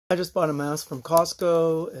I just bought a mask from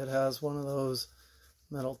Costco. It has one of those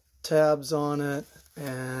metal tabs on it,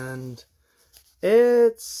 and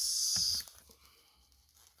it's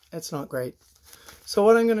not great. So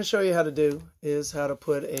what I'm going to show you how to do is how to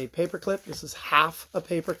put a paper clip. This is half a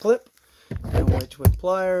paper clip, in which with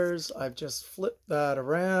pliers I've just flipped that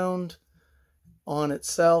around on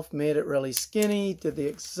itself, made it really skinny, did the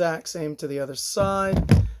exact same to the other side,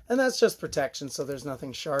 and that's just protection, so there's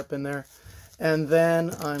nothing sharp in there. And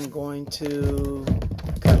then I'm going to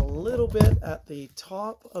cut a little bit at the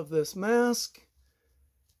top of this mask,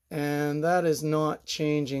 and that is not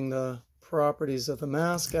changing the properties of the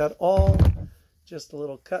mask at all, just a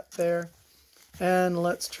little cut there. And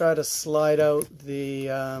let's try to slide out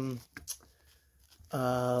the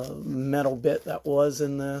metal bit that was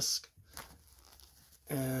in this.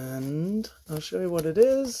 And I'll show you what it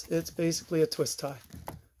is. It's basically a twist tie.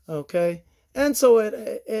 Okay, and so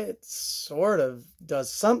it sort of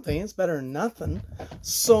does something. It's better than nothing.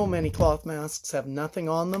 So many cloth masks have nothing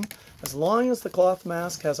on them. As long as the cloth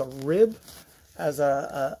mask has a rib, has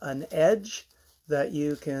an edge that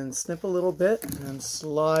you can snip a little bit and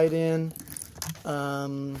slide in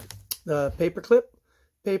the paper clip.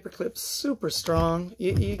 Paper clip's super strong.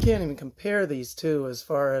 You can't even compare these two as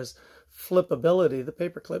far as flippability. The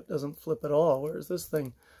paper clip doesn't flip at all, whereas this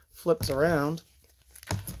thing flips around.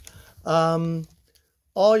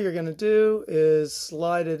 All you're going to do is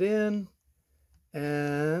slide it in,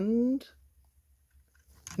 and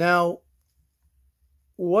now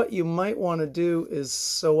what you might want to do is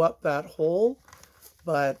sew up that hole,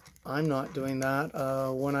 but I'm not doing that.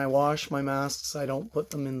 When I wash my masks, I don't put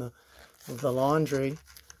them in the laundry.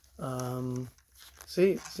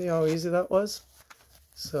 See how easy that was?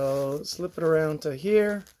 So slip it around to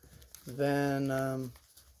here, then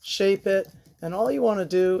shape it, and all you want to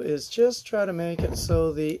do is just try to make it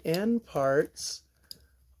so the end parts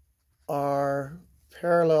are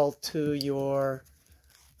parallel to your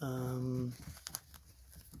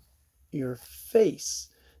face.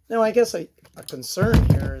 Now, I guess a concern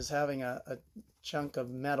here is having a chunk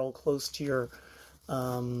of metal close to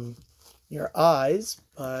your eyes,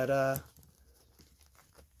 but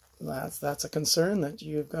that's a concern that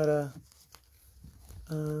you've got to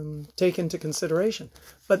take into consideration.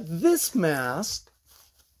 But this mask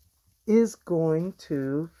is going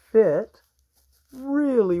to fit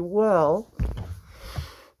really well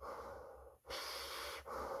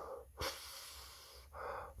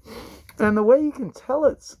and the way you can tell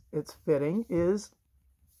it's fitting is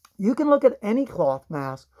you can look at any cloth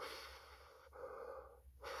mask,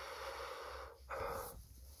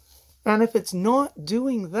 and if it's not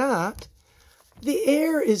doing that, the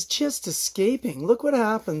air is just escaping. Look what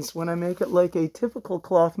happens when I make it like a typical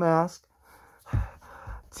cloth mask.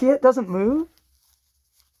 See, it doesn't move.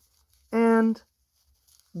 And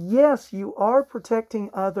yes, you are protecting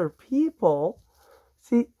other people.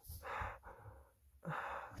 See,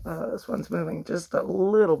 this one's moving just a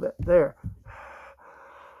little bit there.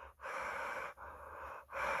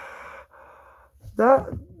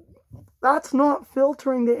 That's not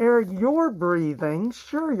filtering the air you're breathing.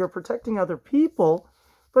 Sure, you're protecting other people,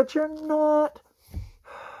 but you're not.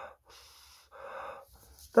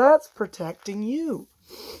 That's protecting you.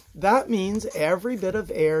 That means every bit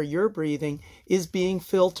of air you're breathing is being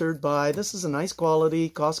filtered by, this is a nice quality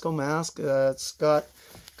Costco mask. It's got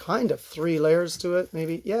kind of 3 layers to it,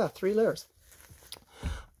 maybe. Yeah, 3 layers.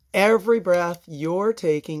 Every breath you're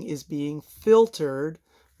taking is being filtered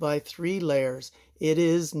by 3 layers. It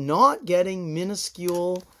is not getting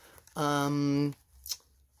minuscule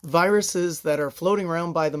viruses that are floating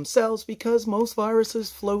around by themselves, because most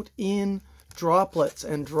viruses float in droplets,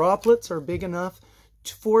 and droplets are big enough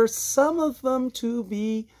for some of them to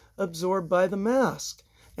be absorbed by the mask.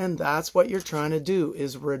 And that's what you're trying to do,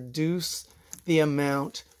 is reduce the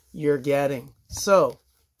amount you're getting. So,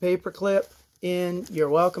 paper clip in, you're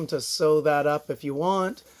welcome to sew that up if you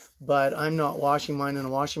want. But I'm not washing mine in a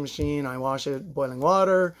washing machine. I wash it boiling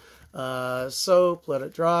water, soap, let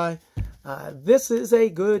it dry. This is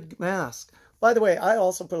a good mask. By the way, I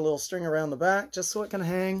also put a little string around the back just so it can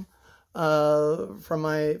hang from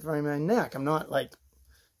my neck. I'm not like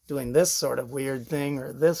doing this sort of weird thing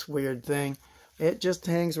or this weird thing. It just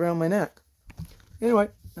hangs around my neck. Anyway,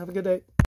 have a good day.